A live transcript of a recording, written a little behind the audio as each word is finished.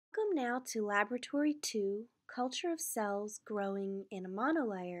now to Laboratory 2, Culture of Cells Growing in a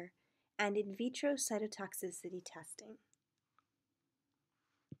Monolayer and In Vitro Cytotoxicity Testing.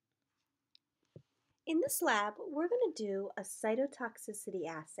 In this lab, we're going to do a cytotoxicity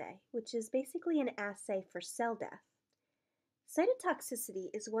assay, which is basically an assay for cell death. Cytotoxicity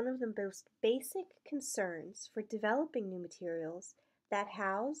is one of the most basic concerns for developing new materials that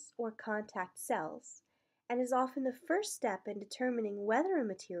house or contact cells, and is often the first step in determining whether a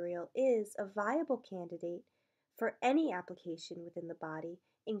material is a viable candidate for any application within the body,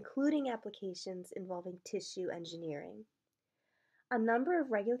 including applications involving tissue engineering. A number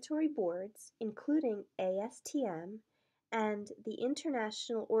of regulatory boards, including ASTM and the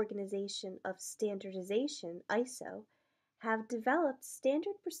International Organization of Standardization, ISO, have developed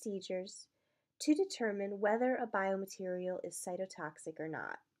standard procedures to determine whether a biomaterial is cytotoxic or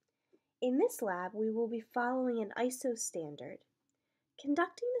not. In this lab, we will be following an ISO standard.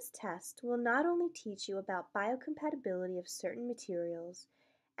 Conducting this test will not only teach you about biocompatibility of certain materials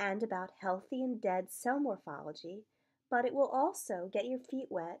and about healthy and dead cell morphology, but it will also get your feet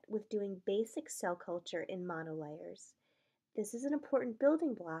wet with doing basic cell culture in monolayers. This is an important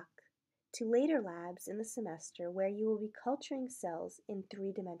building block to later labs in the semester where you will be culturing cells in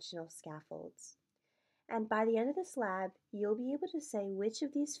three-dimensional scaffolds. And by the end of this lab, you'll be able to say which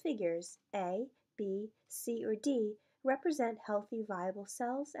of these figures, A, B, C, or D, represent healthy, viable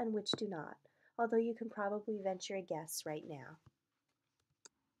cells and which do not, although you can probably venture a guess right now.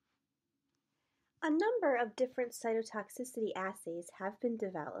 A number of different cytotoxicity assays have been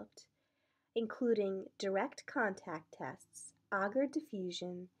developed, including direct contact tests, agar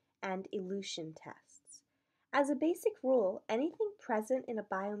diffusion, and elution tests. As a basic rule, anything present in a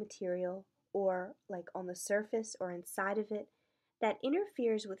biomaterial or like on the surface or inside of it that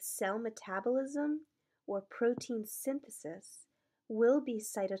interferes with cell metabolism or protein synthesis will be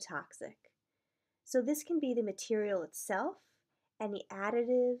cytotoxic. So this can be the material itself, any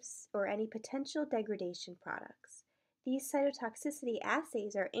additives, or any potential degradation products. These cytotoxicity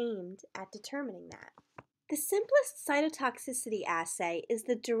assays are aimed at determining that. The simplest cytotoxicity assay is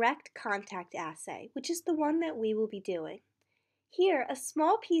the direct contact assay, which is the one that we will be doing. Here, a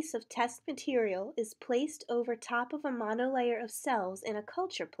small piece of test material is placed over top of a monolayer of cells in a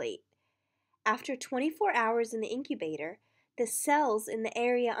culture plate. After 24 hours in the incubator, the cells in the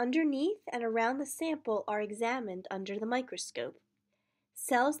area underneath and around the sample are examined under the microscope.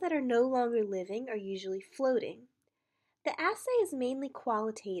 Cells that are no longer living are usually floating. The assay is mainly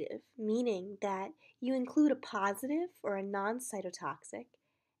qualitative, meaning that you include a positive or a non-cytotoxic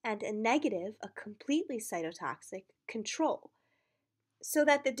and a negative, a completely cytotoxic, control, so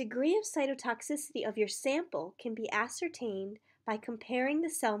that the degree of cytotoxicity of your sample can be ascertained by comparing the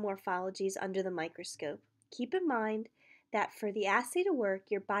cell morphologies under the microscope. Keep in mind that for the assay to work,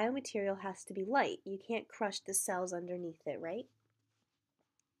 your biomaterial has to be light. You can't crush the cells underneath it, right?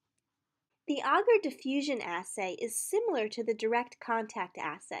 The agar diffusion assay is similar to the direct contact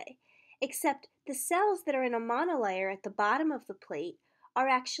assay, except the cells that are in a monolayer at the bottom of the plate are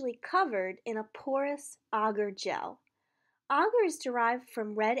actually covered in a porous agar gel. Agar is derived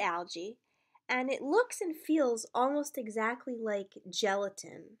from red algae, and it looks and feels almost exactly like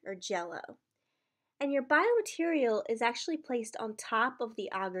gelatin or jello. And your biomaterial is actually placed on top of the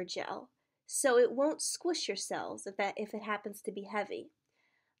agar gel, so it won't squish your cells if it happens to be heavy.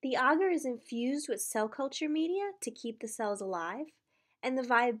 The agar is infused with cell culture media to keep the cells alive, and the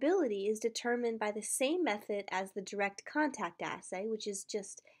viability is determined by the same method as the direct contact assay, which is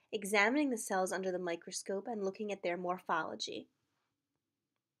just examining the cells under the microscope and looking at their morphology.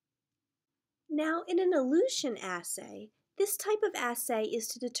 Now, in an elution assay, this type of assay is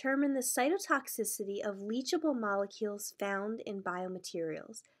to determine the cytotoxicity of leachable molecules found in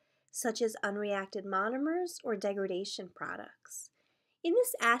biomaterials, such as unreacted monomers or degradation products. In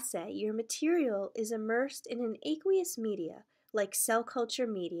this assay, your material is immersed in an aqueous media, like cell culture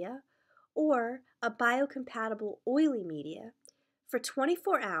media, or a biocompatible oily media, for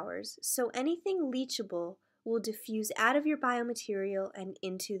 24 hours, so anything leachable will diffuse out of your biomaterial and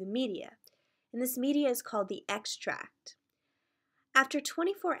into the media. And this media is called the extract. After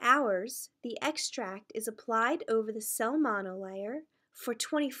 24 hours, the extract is applied over the cell monolayer for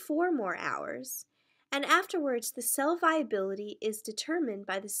 24 more hours, and afterwards the cell viability is determined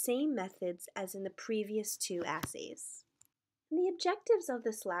by the same methods as in the previous two assays. And the objectives of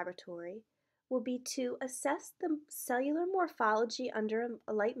this laboratory will be to assess the cellular morphology under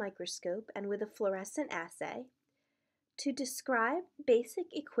a light microscope and with a fluorescent assay, to describe basic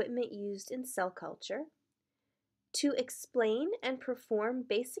equipment used in cell culture, to explain and perform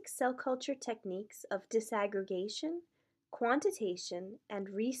basic cell culture techniques of disaggregation, quantitation and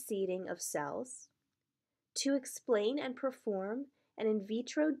reseeding of cells, to explain and perform an in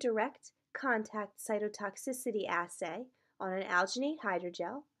vitro direct contact cytotoxicity assay on an alginate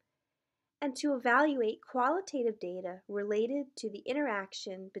hydrogel, and to evaluate qualitative data related to the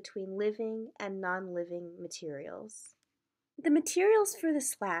interaction between living and non-living materials. The materials for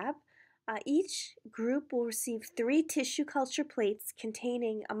this lab, each group will receive 3 tissue culture plates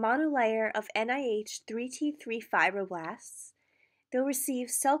containing a monolayer of NIH 3T3 fibroblasts. They'll receive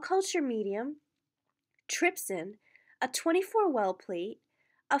cell culture medium, trypsin, a 24-well plate,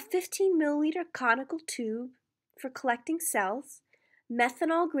 a 15 milliliter conical tube for collecting cells,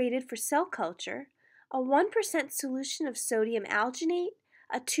 methanol graded for cell culture, a 1% solution of sodium alginate,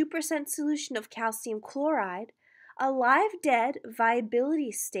 a 2% solution of calcium chloride, a live dead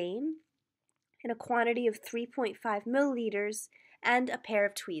viability stain in a quantity of 3.5 milliliters, and a pair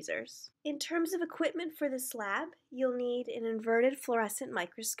of tweezers. In terms of equipment for this lab, you'll need an inverted fluorescent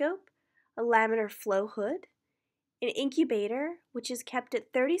microscope, a laminar flow hood, an incubator, which is kept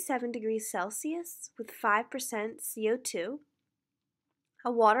at 37 degrees Celsius with 5% CO2,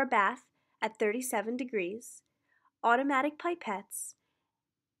 a water bath at 37 degrees, automatic pipettes,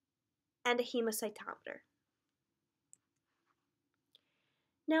 and a hemocytometer.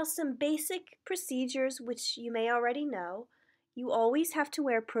 Now, some basic procedures which you may already know. You always have to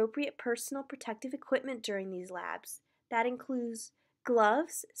wear appropriate personal protective equipment during these labs. That includes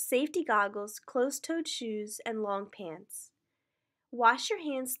gloves, safety goggles, closed-toed shoes, and long pants. Wash your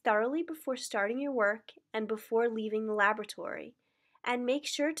hands thoroughly before starting your work and before leaving the laboratory, and make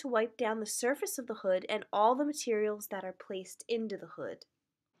sure to wipe down the surface of the hood and all the materials that are placed into the hood.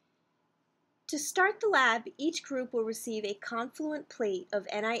 To start the lab, each group will receive a confluent plate of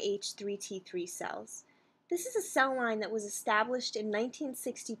NIH 3T3 cells. This is a cell line that was established in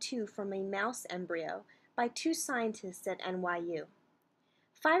 1962 from a mouse embryo by 2 scientists at NYU.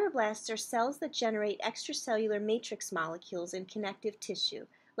 Fibroblasts are cells that generate extracellular matrix molecules in connective tissue,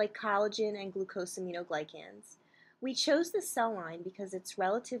 like collagen and glucosaminoglycans. We chose this cell line because it's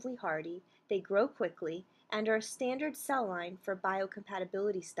relatively hardy, they grow quickly, and are a standard cell line for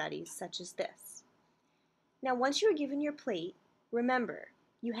biocompatibility studies such as this. Now, once you are given your plate, remember,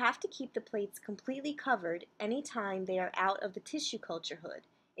 you have to keep the plates completely covered anytime they are out of the tissue culture hood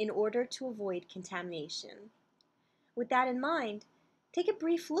in order to avoid contamination. With that in mind, take a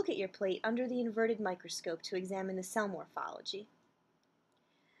brief look at your plate under the inverted microscope to examine the cell morphology.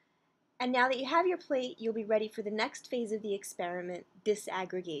 And now that you have your plate, you'll be ready for the next phase of the experiment,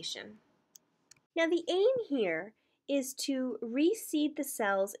 disaggregation. Now, the aim here is to reseed the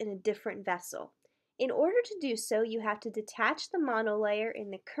cells in a different vessel. In order to do so, you have to detach the monolayer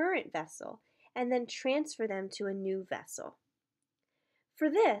in the current vessel and then transfer them to a new vessel. For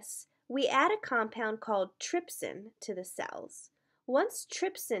this, we add a compound called trypsin to the cells. Once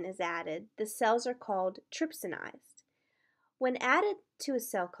trypsin is added, the cells are called trypsinized. When added to a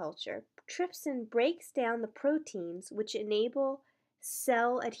cell culture, trypsin breaks down the proteins which enable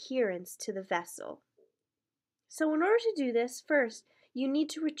cell adherence to the vessel. So in order to do this, first you need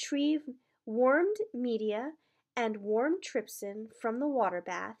to retrieve warmed media and warm trypsin from the water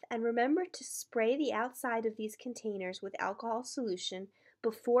bath, and remember to spray the outside of these containers with alcohol solution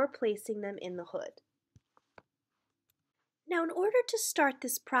before placing them in the hood. Now, in order to start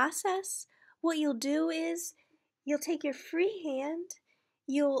this process, what you'll do is you'll take your free hand,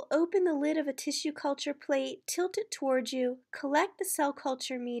 you'll open the lid of a tissue culture plate, tilt it towards you, collect the cell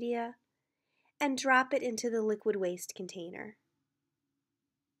culture media, and drop it into the liquid waste container.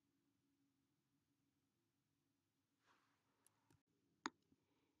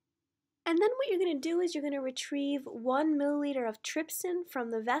 And then what you're going to do is you're going to retrieve 1 milliliter of trypsin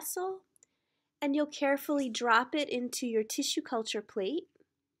from the vessel, and you'll carefully drop it into your tissue culture plate.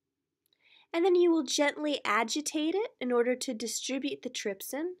 And then you will gently agitate it in order to distribute the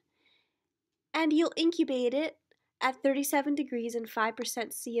trypsin, and you'll incubate it at 37 degrees and 5%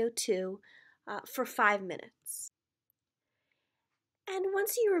 CO2 for 5 minutes. And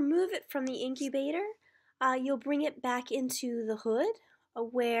once you remove it from the incubator, you'll bring it back into the hood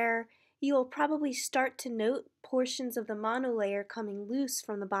where you'll probably start to note portions of the monolayer coming loose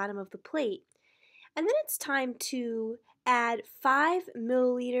from the bottom of the plate. And then it's time to add 5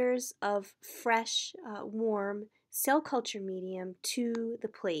 milliliters of fresh, warm cell culture medium to the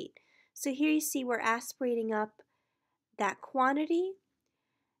plate. So here you see we're aspirating up that quantity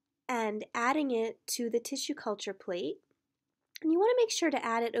and adding it to the tissue culture plate. And you want to make sure to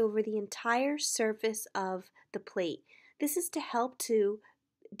add it over the entire surface of the plate. This is to help to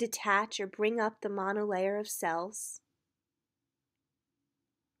detach or bring up the monolayer of cells.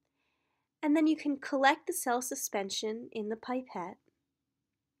 And then you can collect the cell suspension in the pipette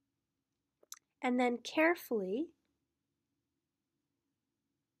and then carefully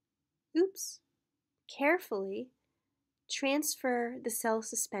transfer the cell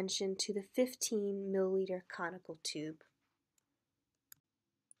suspension to the 15 milliliter conical tube.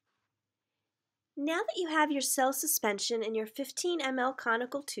 Now that you have your cell suspension in your 15 ml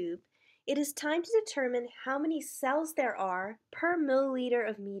conical tube, it is time to determine how many cells there are per milliliter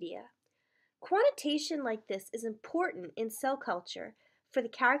of media. Quantitation like this is important in cell culture for the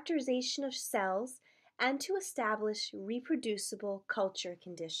characterization of cells and to establish reproducible culture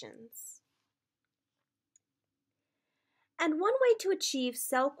conditions. And one way to achieve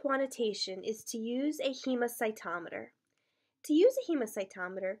cell quantitation is to use a hemocytometer. To use a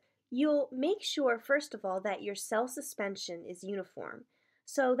hemocytometer, you'll make sure, first of all, that your cell suspension is uniform.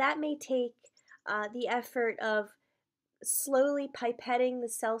 So that may take the effort of slowly pipetting the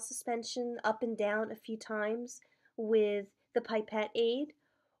cell suspension up and down a few times with the pipette aid,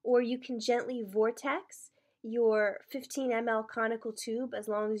 or you can gently vortex your 15 ml conical tube as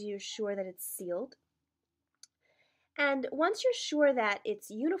long as you're sure that it's sealed. And once you're sure that it's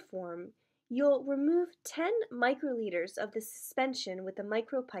uniform, you'll remove 10 microliters of the suspension with a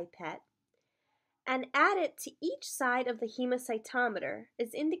micropipette and add it to each side of the hemocytometer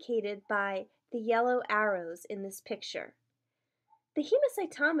as indicated by the yellow arrows in this picture. The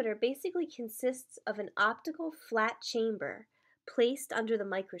hemocytometer basically consists of an optical flat chamber placed under the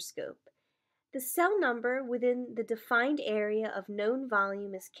microscope. The cell number within the defined area of known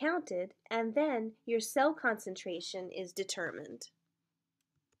volume is counted, and then your cell concentration is determined.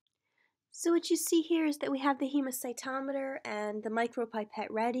 So what you see here is that we have the hemocytometer and the micropipette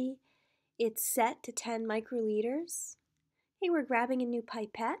ready. It's set to 10 microliters. Hey, we're grabbing a new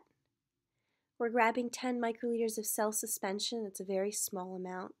pipette. We're grabbing 10 microliters of cell suspension. It's a very small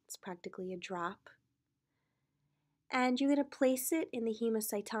amount. It's practically a drop. And you're going to place it in the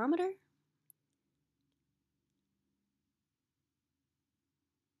hemocytometer.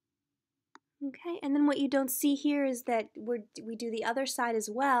 Okay, and then what you don't see here is that we do the other side as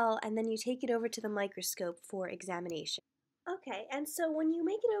well, and then you take it over to the microscope for examination. Okay, and so when you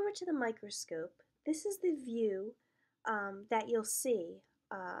make it over to the microscope, this is the view that you'll see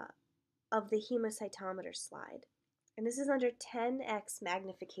of the hemocytometer slide. And this is under 10x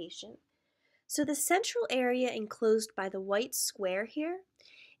magnification. So the central area enclosed by the white square here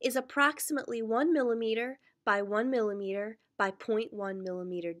is approximately 1 millimeter by 1 millimeter by 0.1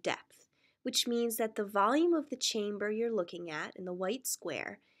 millimeter depth, which means that the volume of the chamber you're looking at in the white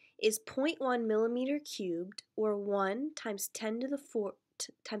square is 0.1 millimeter cubed, or 1 times 10 to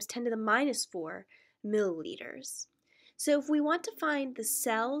the minus 4 milliliters. So if we want to find the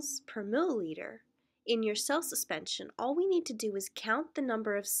cells per milliliter in your cell suspension, all we need to do is count the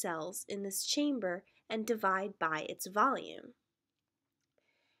number of cells in this chamber and divide by its volume.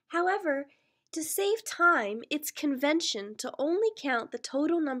 However, to save time, it's convention to only count the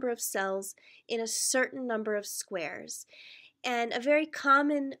total number of cells in a certain number of squares. And a very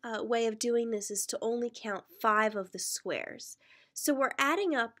common way of doing this is to only count 5 of the squares. So we're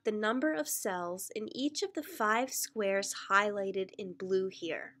adding up the number of cells in each of the 5 squares highlighted in blue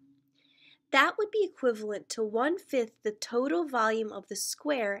here. That would be equivalent to 1/5 the total volume of the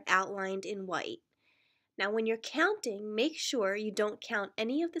square outlined in white. Now when you're counting, make sure you don't count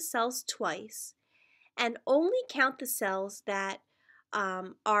any of the cells twice and only count the cells that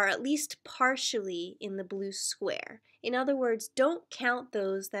are at least partially in the blue square. In other words, don't count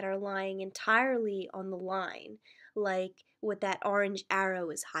those that are lying entirely on the line, like what that orange arrow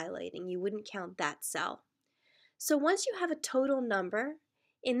is highlighting. You wouldn't count that cell. So once you have a total number,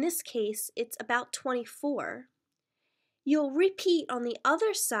 in this case it's about 24, you'll repeat on the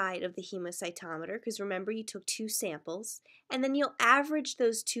other side of the hemocytometer, because remember you took 2 samples, and then you'll average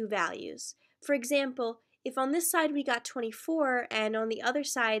those 2 values. For example, if on this side we got 24 and on the other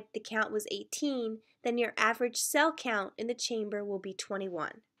side the count was 18, then your average cell count in the chamber will be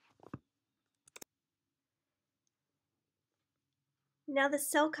 21. Now the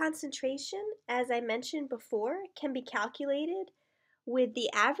cell concentration, as I mentioned before, can be calculated with the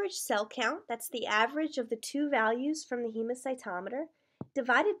average cell count, that's the average of the 2 values from the hemocytometer,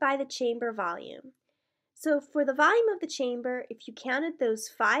 divided by the chamber volume. So for the volume of the chamber, if you counted those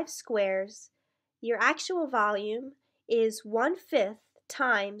 5 squares, your actual volume is 1/5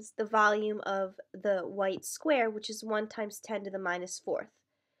 times the volume of the white square, which is 1 times 10 to the minus 4th.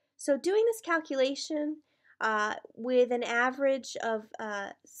 So doing this calculation with an average of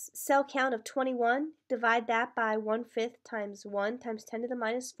cell count of 21, divide that by 1/5 times 1 times 10 to the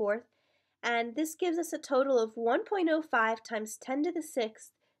minus 4th, and this gives us a total of 1.05 times 10 to the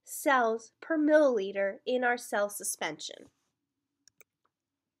 6th cells per milliliter in our cell suspension.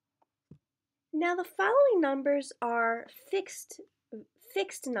 Now the following numbers are fixed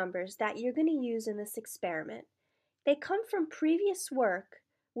numbers that you're going to use in this experiment. They come from previous work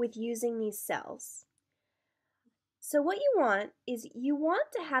with using these cells. So what you want is you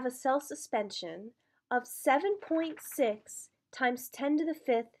want to have a cell suspension of 7.6 times 10 to the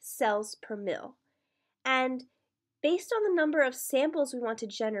 5th cells per mil. And based on the number of samples we want to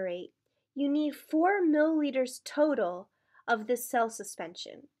generate, you need 4 milliliters total of this cell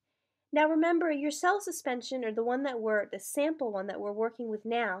suspension. Now remember, your cell suspension, or the sample one that we're working with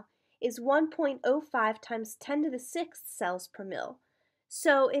now, is 1.05 times 10 to the 6th cells per mil.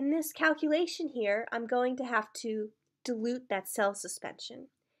 So in this calculation here, I'm going to have to dilute that cell suspension.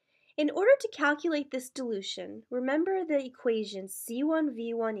 In order to calculate this dilution, remember the equation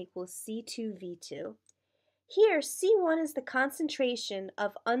C1V1 equals C2V2. Here, C1 is the concentration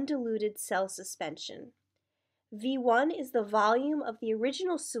of undiluted cell suspension. V1 is the volume of the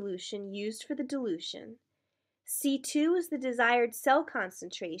original solution used for the dilution. C2 is the desired cell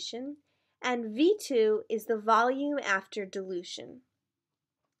concentration, and V2 is the volume after dilution.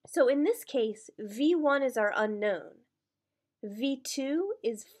 So in this case, V1 is our unknown. V2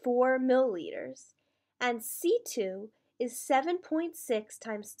 is 4 milliliters, and C2 is 7.6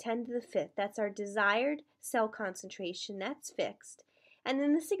 times 10 to the 5th. That's our desired cell concentration, that's fixed. And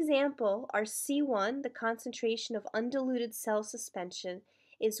in this example, our C1, the concentration of undiluted cell suspension,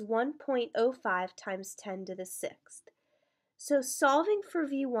 is 1.05 times 10 to the 6th. So solving for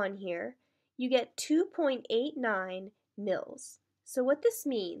V1 here, you get 2.89 mils. So what this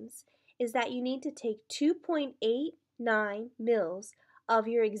means is that you need to take 2.89 mils of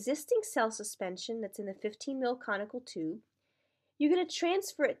your existing cell suspension that's in the 15 mil conical tube. You're going to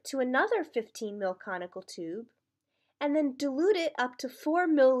transfer it to another 15 mil conical tube, and then dilute it up to 4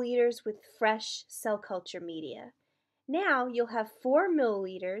 milliliters with fresh cell culture media. Now you'll have 4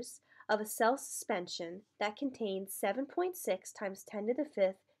 milliliters of a cell suspension that contains 7.6 times 10 to the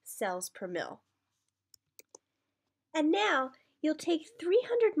 5th cells per mil. And now you'll take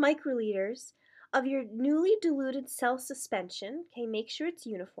 300 microliters of your newly diluted cell suspension, okay, make sure it's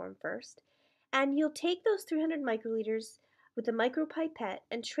uniform first, and you'll take those 300 microliters with a micropipette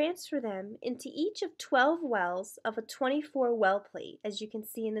and transfer them into each of 12 wells of a 24 well plate, as you can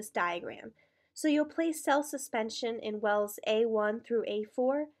see in this diagram. So you'll place cell suspension in wells A1 through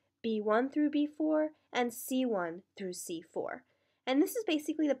A4, B1 through B4, and C1 through C4. And this is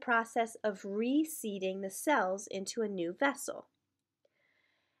basically the process of reseeding the cells into a new vessel.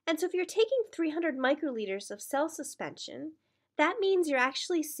 And so if you're taking 300 microliters of cell suspension, that means you're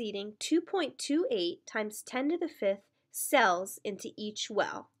actually seeding 2.28 times 10 to the 5th cells into each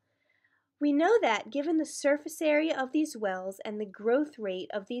well. We know that given the surface area of these wells and the growth rate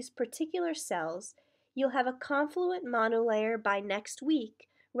of these particular cells, you'll have a confluent monolayer by next week,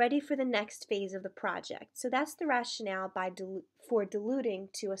 ready for the next phase of the project. So that's the rationale for diluting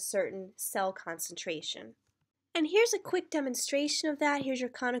to a certain cell concentration. And here's a quick demonstration of that. Here's your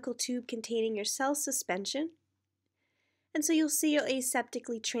conical tube containing your cell suspension. And so you'll see you'll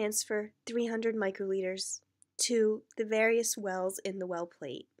aseptically transfer 300 microliters to the various wells in the well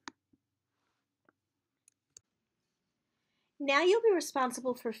plate. Now you'll be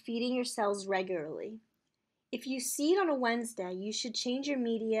responsible for feeding your cells regularly. If you seed on a Wednesday, you should change your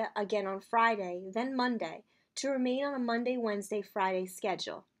media again on Friday, then Monday, to remain on a Monday, Wednesday, Friday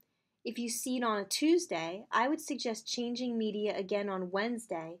schedule. If you seed on a Tuesday, I would suggest changing media again on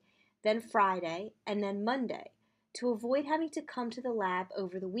Wednesday, then Friday, and then Monday, to avoid having to come to the lab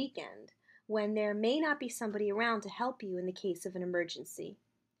over the weekend, when there may not be somebody around to help you in the case of an emergency.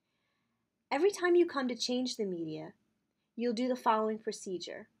 Every time you come to change the media, you'll do the following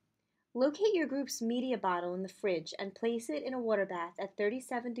procedure. Locate your group's media bottle in the fridge and place it in a water bath at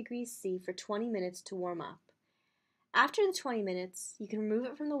 37 degrees C for 20 minutes to warm up. After the 20 minutes, you can remove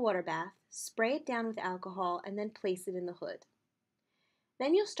it from the water bath, spray it down with alcohol, and then place it in the hood.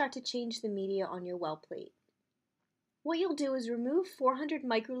 Then you'll start to change the media on your well plate. What you'll do is remove 400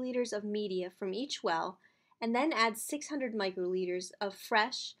 microliters of media from each well and then add 600 microliters of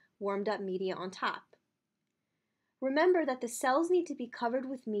fresh, warmed up media on top. Remember that the cells need to be covered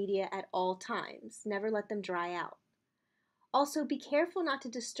with media at all times. Never let them dry out. Also, be careful not to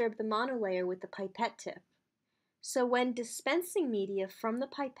disturb the monolayer with the pipette tip. So when dispensing media from the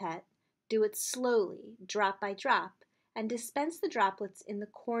pipette, do it slowly, drop by drop, and dispense the droplets in the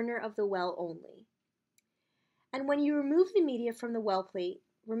corner of the well only. And when you remove the media from the well plate,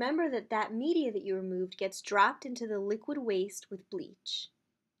 remember that that media that you removed gets dropped into the liquid waste with bleach.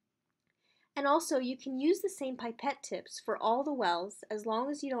 And also, you can use the same pipette tips for all the wells as long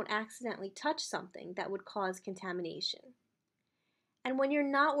as you don't accidentally touch something that would cause contamination. And when you're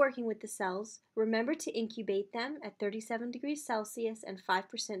not working with the cells, remember to incubate them at 37 degrees Celsius and 5%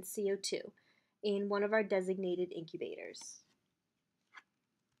 CO2 in one of our designated incubators.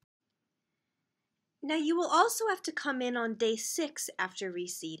 Now you will also have to come in on day 6 after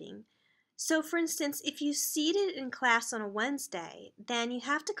reseeding. So for instance, if you seeded in class on a Wednesday, then you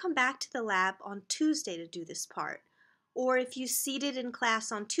have to come back to the lab on Tuesday to do this part. Or if you seeded in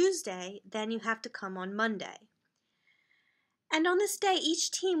class on Tuesday, then you have to come on Monday. And on this day, each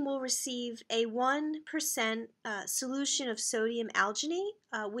team will receive a 1% solution of sodium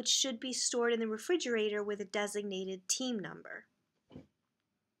alginate, which should be stored in the refrigerator with a designated team number.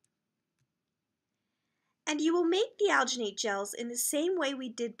 And you will make the alginate gels in the same way we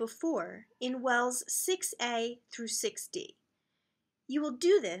did before in wells 6A through 6D. You will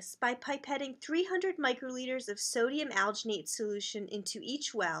do this by pipetting 300 microliters of sodium alginate solution into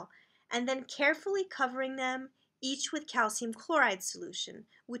each well and then carefully covering them each with calcium chloride solution,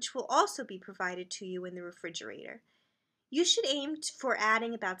 which will also be provided to you in the refrigerator. You should aim for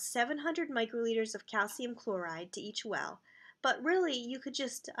adding about 700 microliters of calcium chloride to each well, but really you could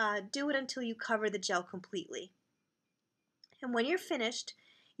just do it until you cover the gel completely. And when you're finished,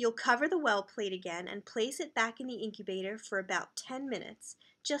 you'll cover the well plate again and place it back in the incubator for about 10 minutes,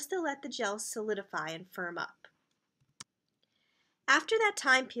 just to let the gel solidify and firm up. After that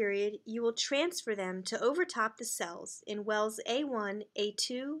time period, you will transfer them to overtop the cells in wells A1,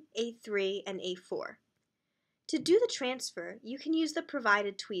 A2, A3, and A4. To do the transfer, you can use the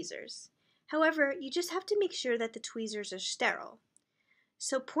provided tweezers. However, you just have to make sure that the tweezers are sterile.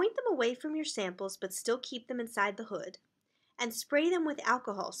 So point them away from your samples but still keep them inside the hood, and spray them with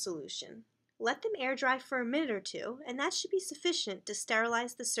alcohol solution. Let them air dry for a minute or two, and that should be sufficient to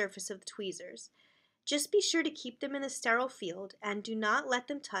sterilize the surface of the tweezers. Just be sure to keep them in a sterile field and do not let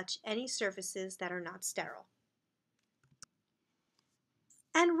them touch any surfaces that are not sterile.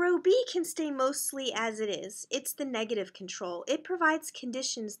 And row B can stay mostly as it is. It's the negative control. It provides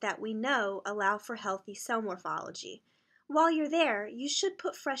conditions that we know allow for healthy cell morphology. While you're there, you should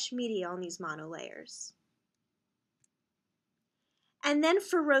put fresh media on these monolayers. And then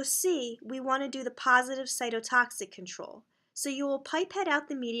for row C, we want to do the positive cytotoxic control. So you will pipette out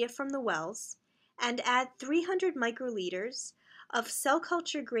the media from the wells and add 300 microliters of cell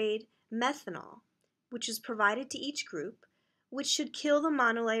culture grade methanol, which is provided to each group, which should kill the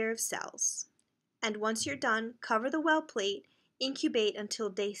monolayer of cells. And once you're done, cover the well plate, incubate until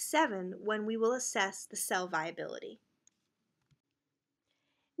day 7 when we will assess the cell viability.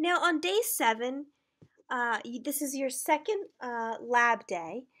 Now on day 7, this is your second lab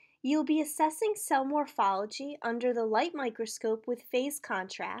day. You'll be assessing cell morphology under the light microscope with phase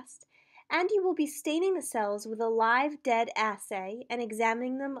contrast, and you will be staining the cells with a live dead assay and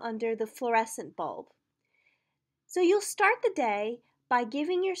examining them under the fluorescent bulb. So you'll start the day by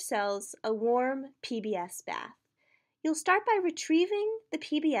giving your cells a warm PBS bath. You'll start by retrieving the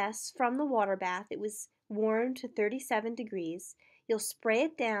PBS from the water bath. It was warmed to 37 degrees. You'll spray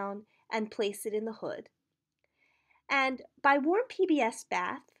it down and place it in the hood. And by warm PBS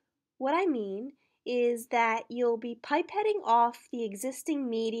bath, what I mean is that you'll be pipetting off the existing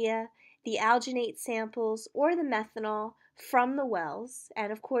media, the alginate samples, or the methanol from the wells,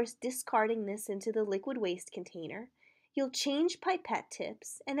 and of course discarding this into the liquid waste container. You'll change pipette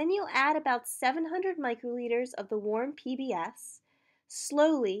tips, and then you'll add about 700 microliters of the warm PBS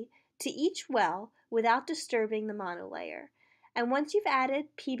slowly to each well without disturbing the monolayer. And once you've added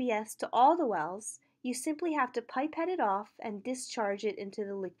PBS to all the wells, you simply have to pipette it off and discharge it into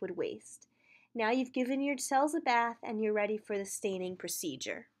the liquid waste. Now you've given your cells a bath and you're ready for the staining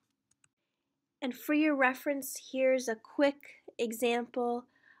procedure. And for your reference, here's a quick example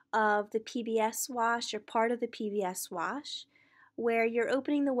of the PBS wash or part of the PBS wash where you're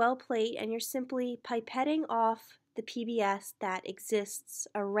opening the well plate and you're simply pipetting off the PBS that exists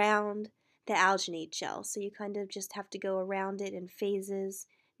around the alginate gel. So you kind of just have to go around it in phases,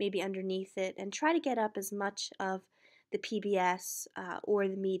 maybe underneath it, and try to get up as much of the PBS or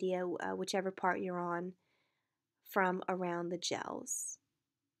the media, whichever part you're on, from around the gels.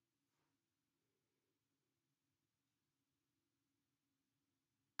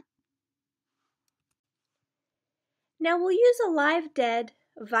 Now we'll use a live dead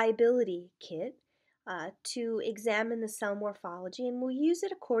viability kit to examine the cell morphology, and we'll use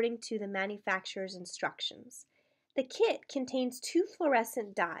it according to the manufacturer's instructions. The kit contains 2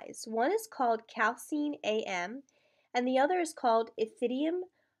 fluorescent dyes. One is called calcine AM and the other is called ethidium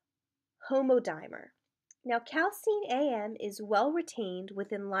homodimer. Now calcine AM is well retained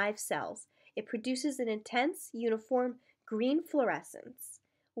within live cells. It produces an intense, uniform green fluorescence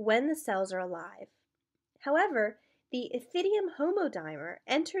when the cells are alive. However, the ethidium homodimer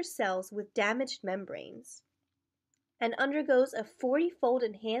enters cells with damaged membranes and undergoes a 40-fold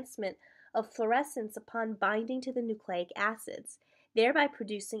enhancement of fluorescence upon binding to the nucleic acids, thereby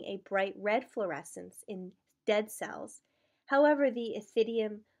producing a bright red fluorescence in dead cells. However, the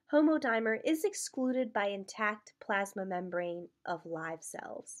ethidium homodimer is excluded by intact plasma membrane of live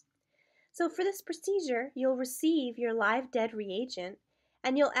cells. So for this procedure, you'll receive your live dead reagent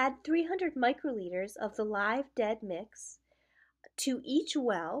and you'll add 300 microliters of the live dead mix to each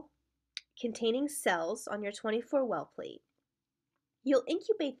well containing cells on your 24 well plate. You'll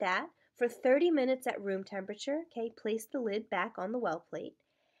incubate that for 30 minutes at room temperature. Okay, place the lid back on the well plate.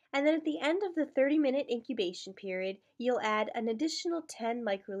 And then at the end of the 30-minute incubation period, you'll add an additional 10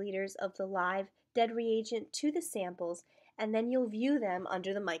 microliters of the live dead reagent to the samples, and then you'll view them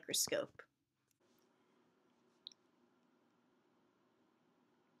under the microscope.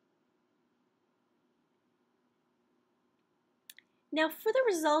 Now for the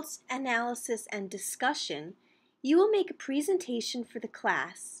results analysis and discussion, you will make a presentation for the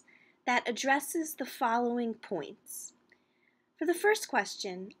class that addresses the following points. For the first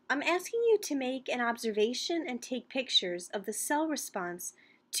question, I'm asking you to make an observation and take pictures of the cell response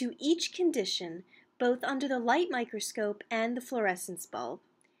to each condition, both under the light microscope and the fluorescence bulb.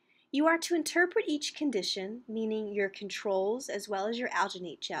 You are to interpret each condition, meaning your controls as well as your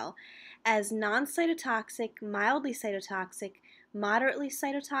alginate gel, as non-cytotoxic, mildly cytotoxic, moderately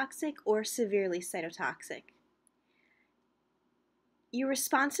cytotoxic, or severely cytotoxic. Your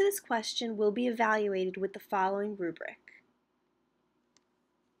response to this question will be evaluated with the following rubric.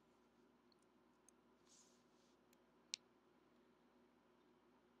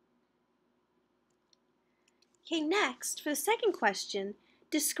 Okay, next, for the second question,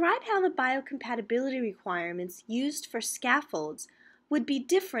 describe how the biocompatibility requirements used for scaffolds would be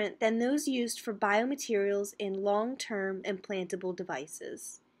different than those used for biomaterials in long-term implantable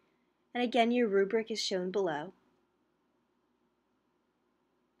devices. And again, your rubric is shown below.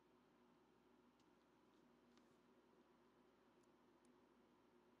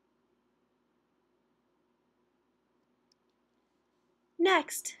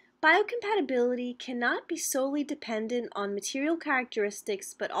 Next, biocompatibility cannot be solely dependent on material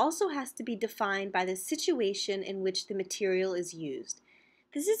characteristics, but also has to be defined by the situation in which the material is used.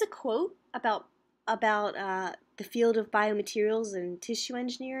 This is a quote about the field of biomaterials and tissue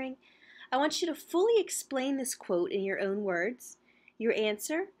engineering. I want you to fully explain this quote in your own words. Your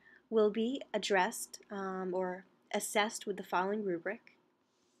answer will be addressed or assessed with the following rubric.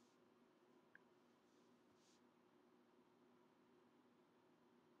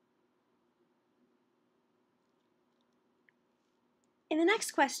 In the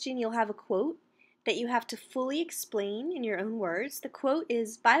next question, you'll have a quote that you have to fully explain in your own words. The quote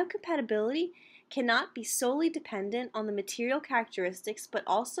is, biocompatibility cannot be solely dependent on the material characteristics, but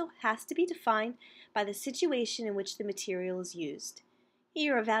also has to be defined by the situation in which the material is used.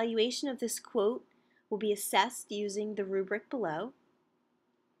 Your evaluation of this quote will be assessed using the rubric below.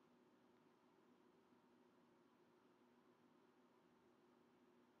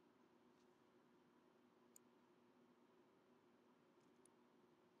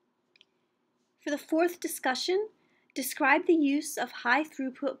 For the fourth discussion, describe the use of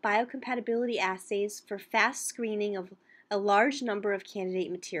high-throughput biocompatibility assays for fast screening of a large number of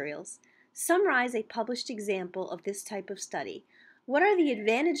candidate materials. Summarize a published example of this type of study. What are the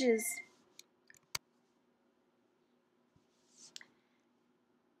advantages?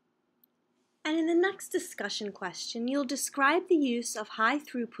 And in the next discussion question, you'll describe the use of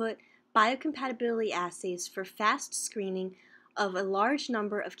high-throughput biocompatibility assays for fast screening of a large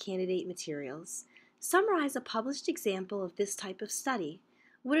number of candidate materials. Summarize a published example of this type of study.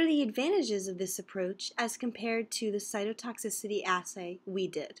 What are the advantages of this approach as compared to the cytotoxicity assay we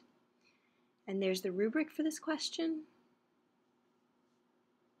did? And there's the rubric for this question.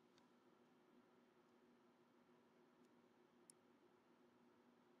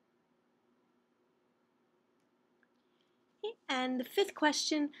 And the fifth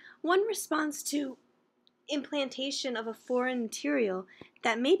question, one response to implantation of a foreign material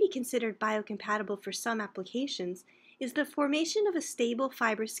that may be considered biocompatible for some applications is the formation of a stable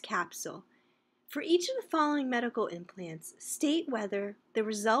fibrous capsule. For each of the following medical implants, state whether the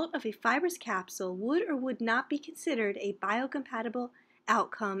result of a fibrous capsule would or would not be considered a biocompatible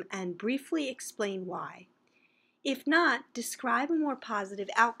outcome and briefly explain why. If not, describe a more positive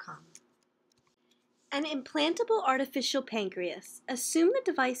outcome. An implantable artificial pancreas. Assume the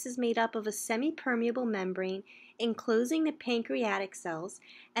device is made up of a semi-permeable membrane enclosing the pancreatic cells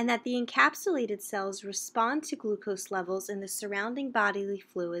and that the encapsulated cells respond to glucose levels in the surrounding bodily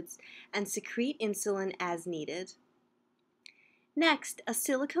fluids and secrete insulin as needed. Next, a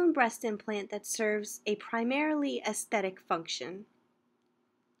silicone breast implant that serves a primarily aesthetic function.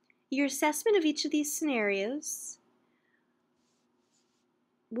 Your assessment of each of these scenarios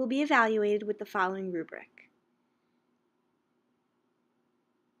will be evaluated with the following rubric.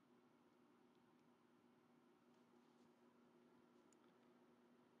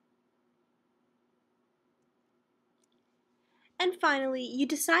 And finally, you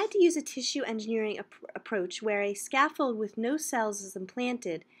decide to use a tissue engineering approach where a scaffold with no cells is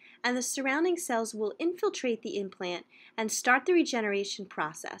implanted and the surrounding cells will infiltrate the implant and start the regeneration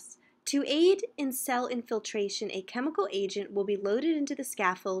process. To aid in cell infiltration, a chemical agent will be loaded into the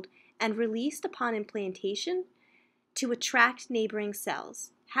scaffold and released upon implantation to attract neighboring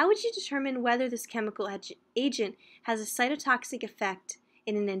cells. How would you determine whether this chemical agent has a cytotoxic effect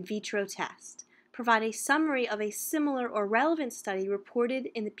in an in vitro test? Provide a summary of a similar or relevant study reported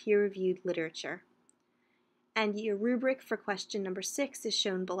in the peer-reviewed literature. And your rubric for question number 6 is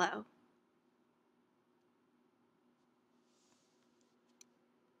shown below.